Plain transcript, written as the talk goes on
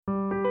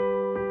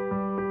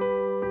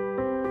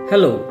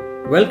Hello,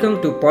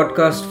 welcome to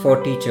Podcast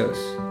for Teachers.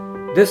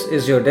 This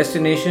is your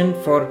destination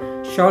for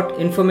short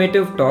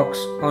informative talks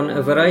on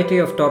a variety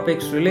of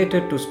topics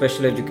related to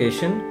special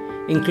education,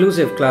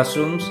 inclusive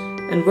classrooms,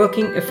 and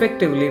working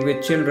effectively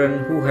with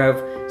children who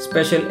have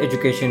special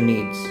education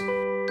needs.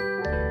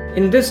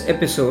 In this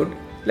episode,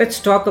 let's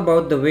talk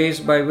about the ways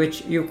by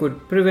which you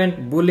could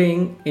prevent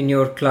bullying in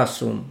your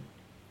classroom.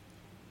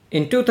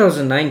 In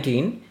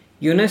 2019,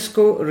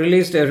 UNESCO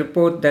released a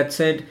report that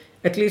said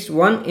at least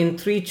 1 in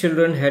 3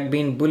 children had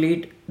been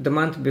bullied the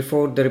month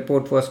before the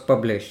report was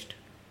published.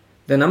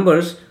 The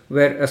numbers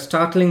were a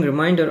startling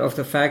reminder of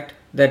the fact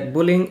that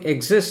bullying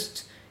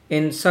exists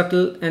in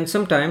subtle and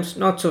sometimes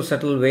not so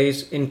subtle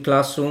ways in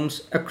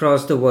classrooms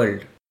across the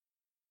world.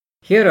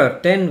 Here are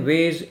 10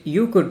 ways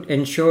you could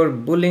ensure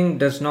bullying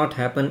does not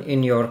happen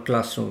in your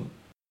classroom.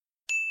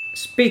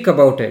 Speak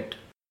about it.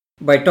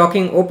 By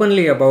talking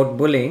openly about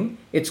bullying,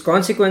 its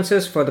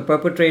consequences for the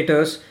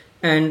perpetrators,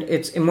 and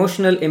its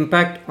emotional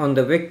impact on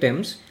the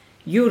victims,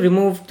 you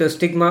remove the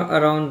stigma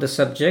around the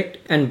subject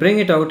and bring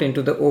it out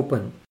into the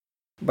open.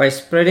 By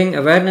spreading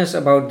awareness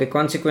about the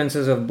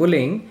consequences of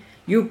bullying,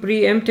 you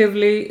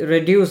preemptively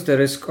reduce the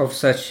risk of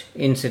such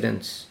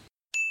incidents.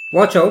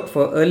 Watch out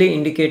for early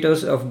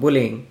indicators of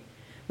bullying.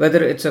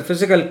 Whether it's a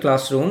physical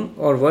classroom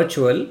or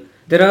virtual,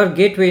 there are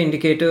gateway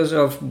indicators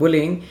of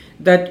bullying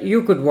that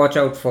you could watch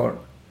out for.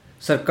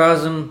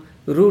 Sarcasm,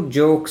 rude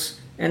jokes,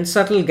 and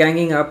subtle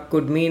ganging up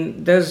could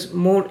mean there's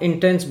more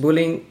intense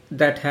bullying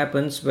that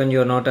happens when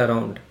you're not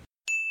around.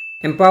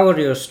 Empower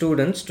your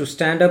students to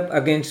stand up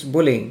against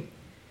bullying.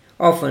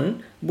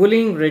 Often,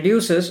 bullying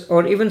reduces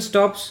or even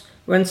stops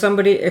when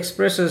somebody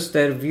expresses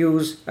their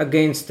views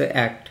against the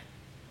act.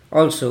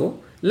 Also,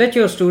 let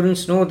your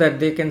students know that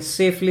they can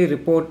safely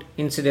report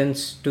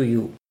incidents to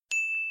you.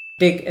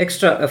 Take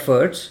extra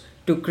efforts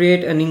to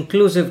create an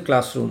inclusive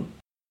classroom.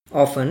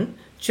 Often,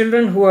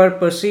 children who are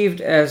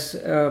perceived as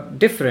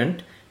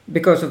different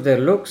because of their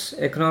looks,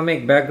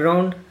 economic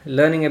background,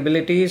 learning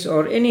abilities,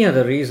 or any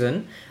other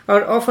reason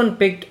are often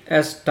picked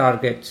as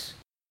targets.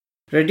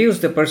 Reduce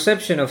the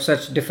perception of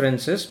such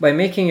differences by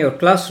making your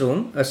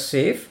classroom a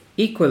safe,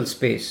 equal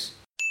space.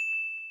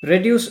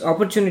 Reduce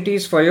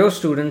opportunities for your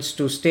students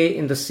to stay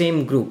in the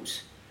same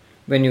groups.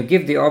 When you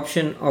give the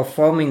option of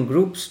forming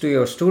groups to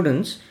your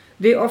students,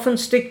 they often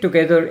stick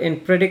together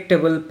in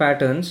predictable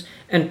patterns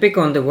and pick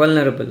on the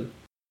vulnerable.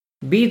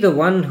 Be the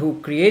one who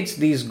creates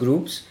these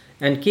groups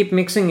and keep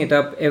mixing it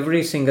up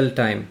every single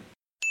time.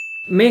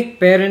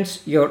 Make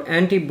parents your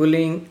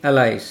anti-bullying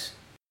allies.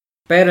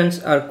 Parents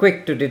are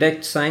quick to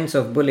detect signs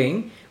of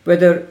bullying,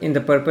 whether in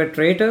the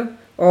perpetrator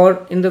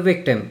or in the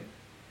victim.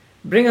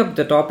 Bring up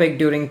the topic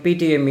during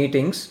PTA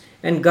meetings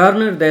and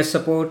garner their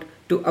support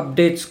to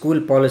update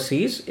school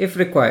policies if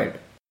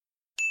required.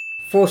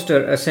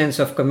 Foster a sense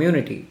of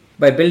community.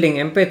 By building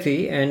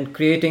empathy and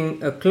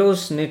creating a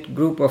close-knit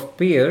group of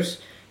peers,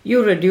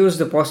 you reduce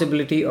the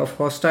possibility of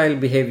hostile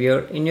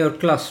behavior in your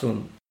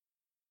classroom.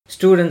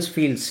 Students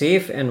feel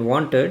safe and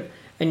wanted,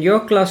 and your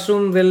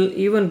classroom will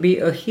even be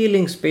a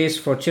healing space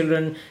for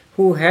children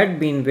who had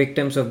been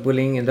victims of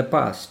bullying in the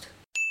past.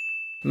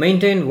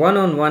 Maintain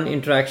one-on-one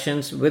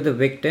interactions with the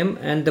victim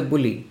and the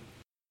bully.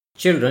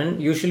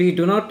 Children usually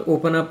do not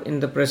open up in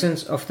the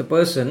presence of the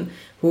person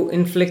who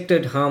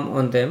inflicted harm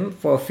on them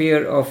for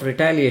fear of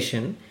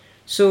retaliation,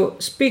 so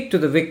speak to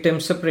the victim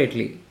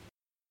separately.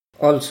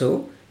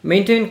 Also,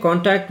 maintain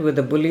contact with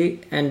the bully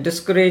and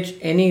discourage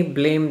any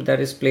blame that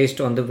is placed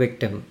on the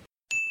victim.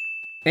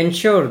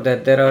 Ensure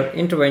that there are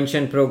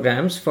intervention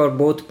programs for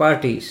both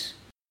parties.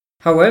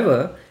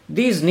 However,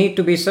 these need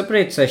to be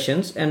separate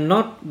sessions and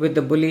not with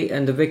the bully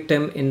and the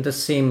victim in the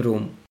same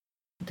room.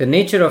 The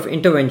nature of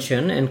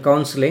intervention and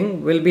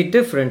counseling will be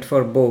different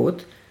for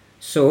both,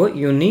 so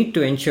you need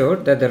to ensure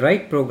that the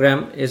right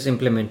program is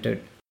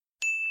implemented.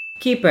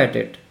 Keep at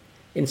it.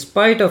 In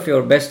spite of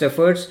your best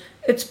efforts,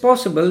 it's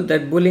possible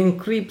that bullying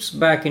creeps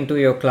back into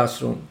your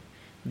classroom.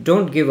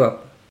 Don't give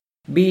up.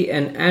 Be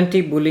an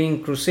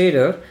anti-bullying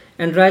crusader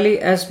and rally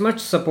as much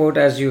support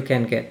as you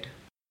can get.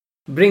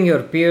 Bring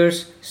your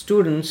peers,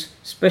 students,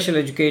 special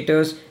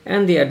educators,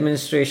 and the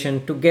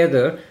administration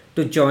together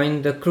to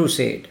join the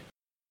crusade.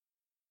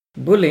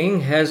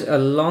 Bullying has a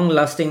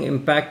long-lasting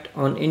impact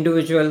on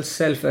individual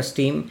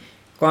self-esteem,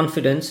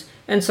 confidence,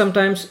 and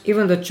sometimes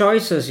even the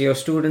choices your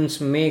students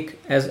make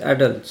as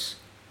adults.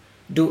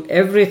 Do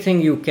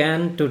everything you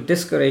can to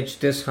discourage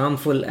this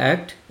harmful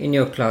act in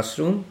your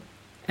classroom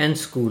and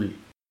school.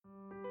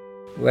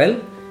 Well,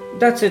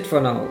 that's it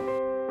for now.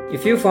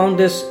 If you found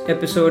this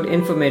episode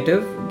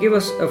informative, give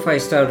us a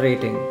 5-star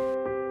rating.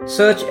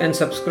 Search and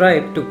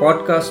subscribe to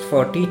Podcast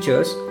for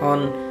Teachers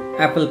on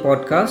Apple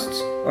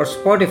Podcasts or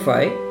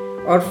Spotify,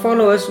 or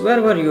follow us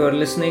wherever you are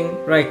listening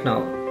right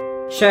now.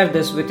 Share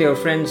this with your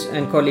friends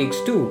and colleagues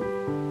too.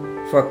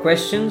 For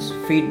questions,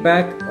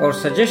 feedback, or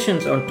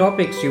suggestions on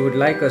topics you would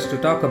like us to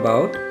talk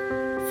about,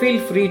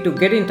 feel free to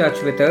get in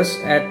touch with us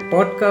at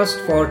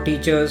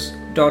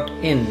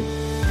podcastforteachers.in.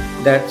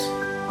 That's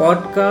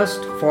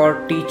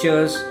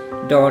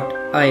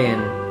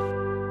podcastforteachers.in.